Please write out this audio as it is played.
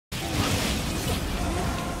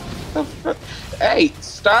Hey,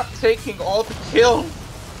 stop taking all the kills.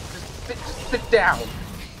 Just sit down.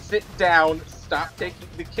 Sit down. Stop taking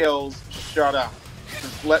the kills. Shut up.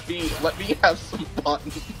 Just let me have some fun.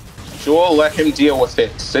 Joel, let him deal with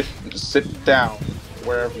it. Sit down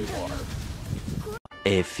wherever you are.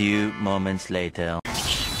 A few moments later.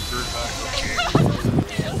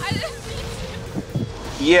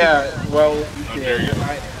 Yeah, well, you did.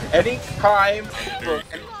 Anytime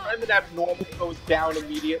an abnormal goes down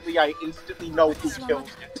immediately, I instantly know who killed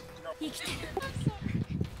it.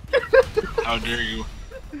 How dare you?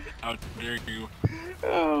 How dare you?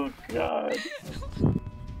 Oh, God.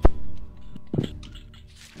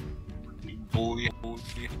 Bully.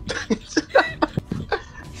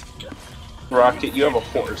 Rocket, you have a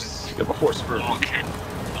horse. You have a horse for me. Okay.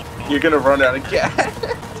 You're gonna run out of gas.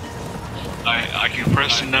 I can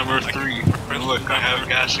press the number 3, and look, I have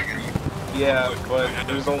gas again. Yeah, but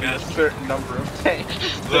there's only a certain number of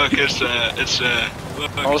tanks. Look, it's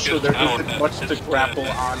Also, there isn't much to grapple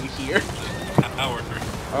on here.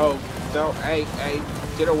 Oh, no, hey,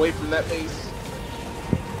 get away from that base.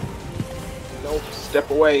 Nope, step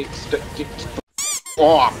away. Get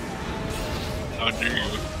off. How dare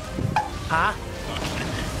you? Huh?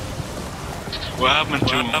 What happened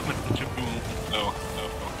to him? Oh.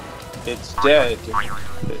 It's dead.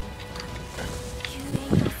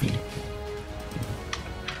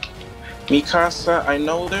 Mikasa, I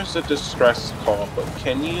know there's a distress call, but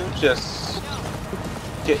can you just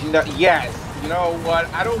get yes? You know what?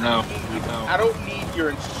 I don't need your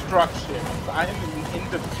instructions. I am an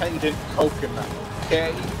independent coconut.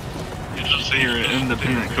 Okay? You just say you're an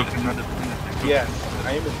independent coconut. Yes,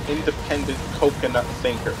 I am an independent coconut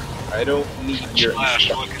thinker. I don't need your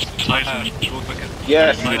instructions.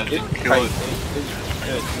 Yes, it is tight.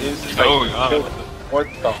 It is tight. Oh, what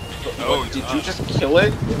the? What, did you just kill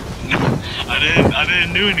it? I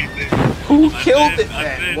didn't do anything. Who killed it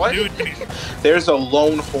then? What? There's a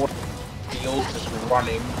lone horse field just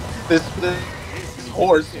running. This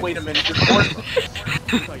horse. Wait a minute. This horse.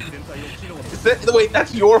 Wait,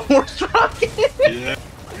 that's your horse, Rocket? Yeah.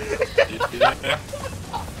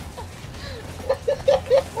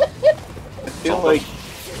 I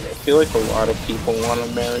feel like a lot of people want to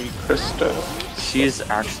marry Krista. She's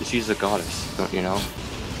a goddess, don't you know?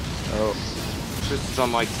 Oh. Krista's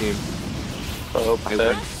on my team. Oh, I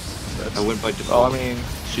went by default. Well, I mean,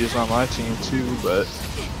 she's on my team too, but...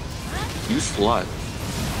 You slut.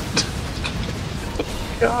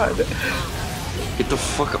 God. Get the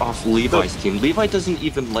fuck off Levi's team. Levi doesn't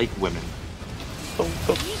even like women.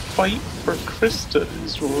 The fight for Krista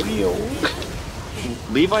is real.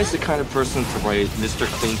 Levi's the kind of person to write Mr.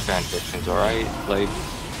 Clean fanfictions, alright? Like...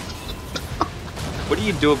 What are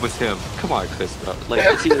you doing with him? Come on, Krista. Like,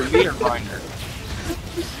 it's either me or Reiner.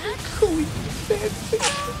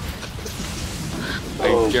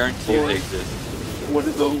 I guarantee you they exist. What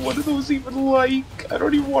are those even like? I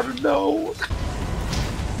don't even want to know.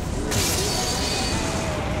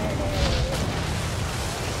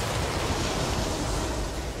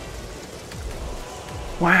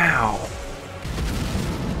 Wow.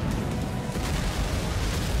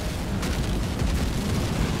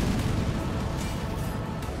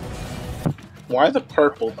 Why the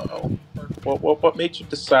purple though? What made you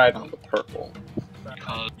decide on the purple?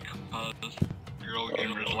 Because girl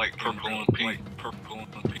gamers like purple and pink.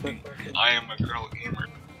 I am a girl gamer.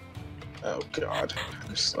 Oh God.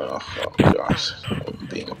 Oh gosh. I'm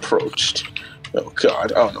being approached. Oh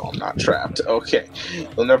God. Oh no, I'm not trapped. Okay.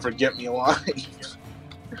 They'll never get me alive.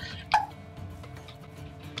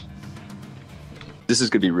 This is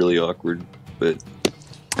gonna be really awkward, but...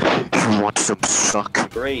 You want some suck?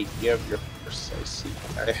 Great, you have your horse, I see.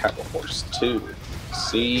 I have a horse too.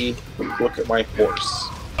 See? Look at my horse.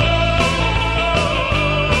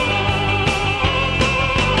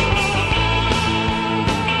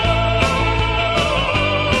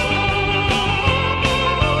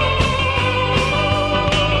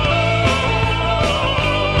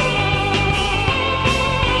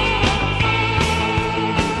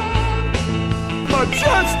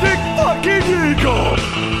 Majestic fucking eagle!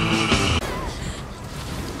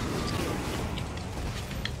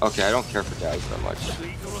 Okay, I don't care for Daz that much.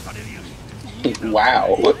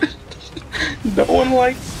 Wow. No one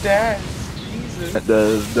likes Daz. Jesus.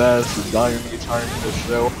 Daz is not gonna be tired in this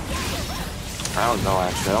show. I don't know,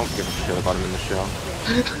 actually. I don't give a shit about him in the show.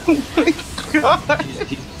 Oh my God.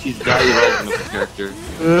 He's that irrelevant of a character.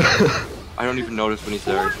 I don't even notice when he's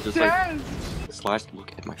there. It's just like... Slash,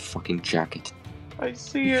 look at my fucking jacket. I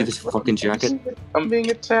see You it. see this fucking jacket? I'm being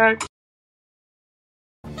attacked.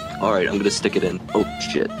 Alright, I'm gonna stick it in. Oh,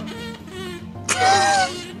 shit.